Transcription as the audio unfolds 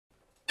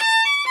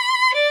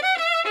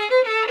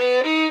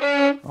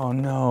Oh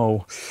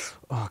no.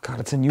 Oh God,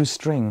 it's a new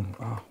string.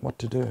 Oh, what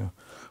to do?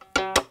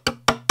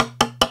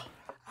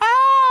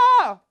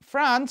 Ah!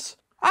 Franz!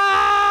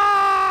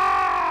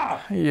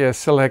 Ah!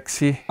 Yes,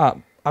 Aleksey.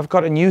 I've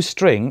got a new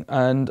string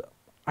and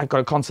I've got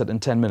a concert in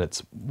 10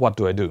 minutes. What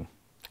do I do?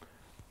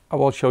 I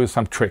will show you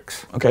some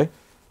tricks. Okay.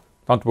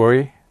 Don't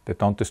worry, they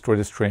don't destroy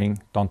the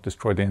string, don't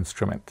destroy the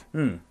instrument.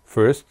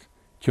 First,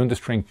 tune the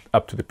string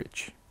up to the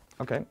pitch.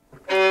 Okay.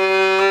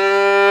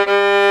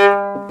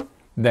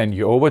 Then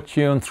you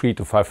overtune 3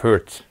 to 5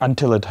 hertz.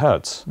 Until it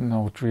hurts?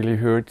 No, it really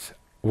hurts.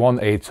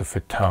 1/8 of a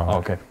tone.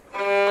 Okay.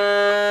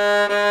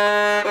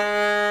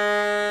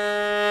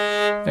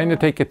 Then you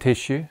take a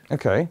tissue.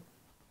 Okay.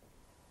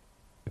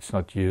 It's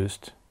not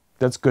used.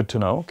 That's good to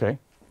know, okay.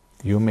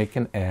 You make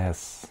an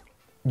S.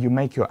 You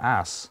make your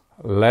ass.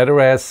 Letter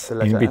S The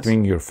letter in S.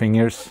 between your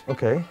fingers.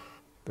 Okay.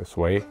 This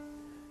way.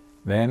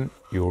 Then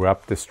you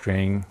rub the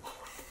string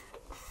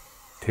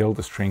till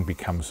the string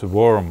becomes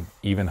warm,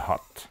 even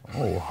hot.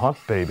 Oh, hot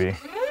baby.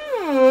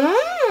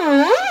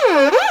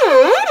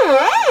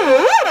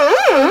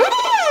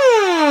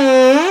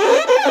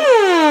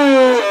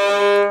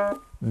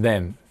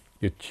 Then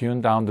you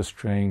tune down the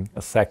string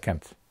a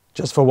second.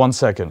 Just for 1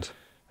 second.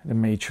 The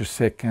major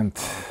second.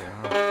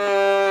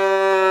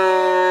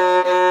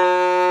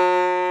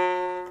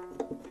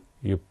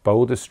 You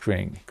bow the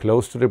string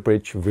close to the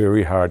bridge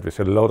very hard with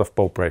a lot of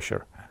bow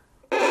pressure.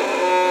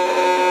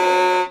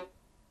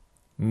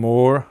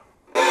 More.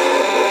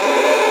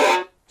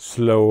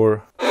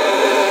 Slower.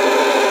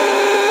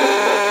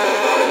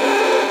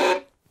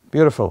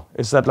 Beautiful.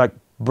 Is that like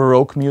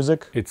Baroque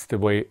music? It's the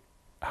way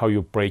how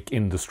you break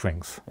in the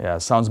strings. Yeah,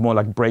 sounds more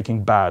like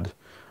Breaking Bad.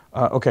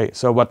 Okay,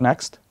 so what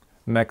next?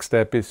 Next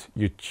step is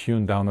you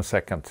tune down a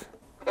second.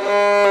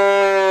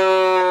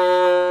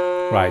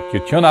 Right, you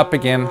tune up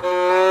again.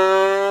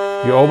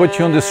 You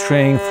overtune the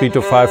string 3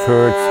 to 5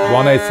 hertz,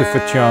 1/8 of a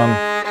tone,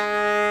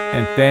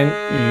 and then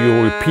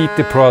you repeat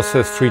the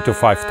process 3 to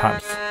 5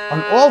 times.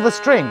 On all the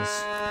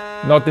strings?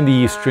 Not in the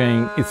E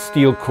string, it's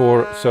steel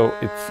core, so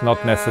it's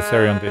not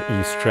necessary on the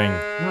E string.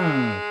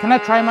 Can I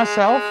try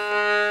myself?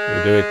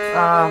 You do it.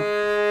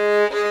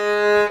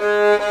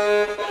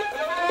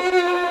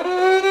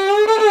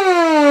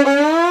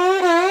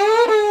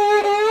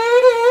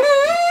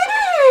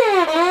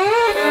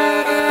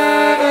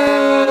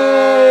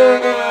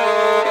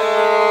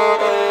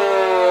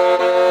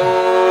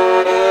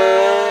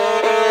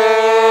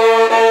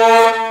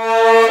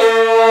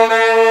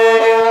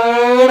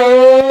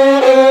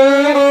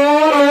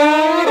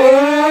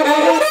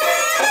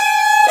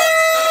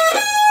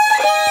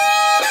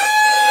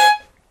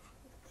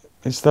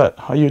 Is that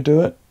how you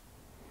do it?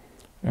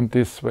 And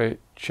this way,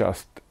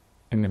 just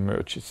in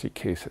emergency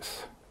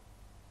cases.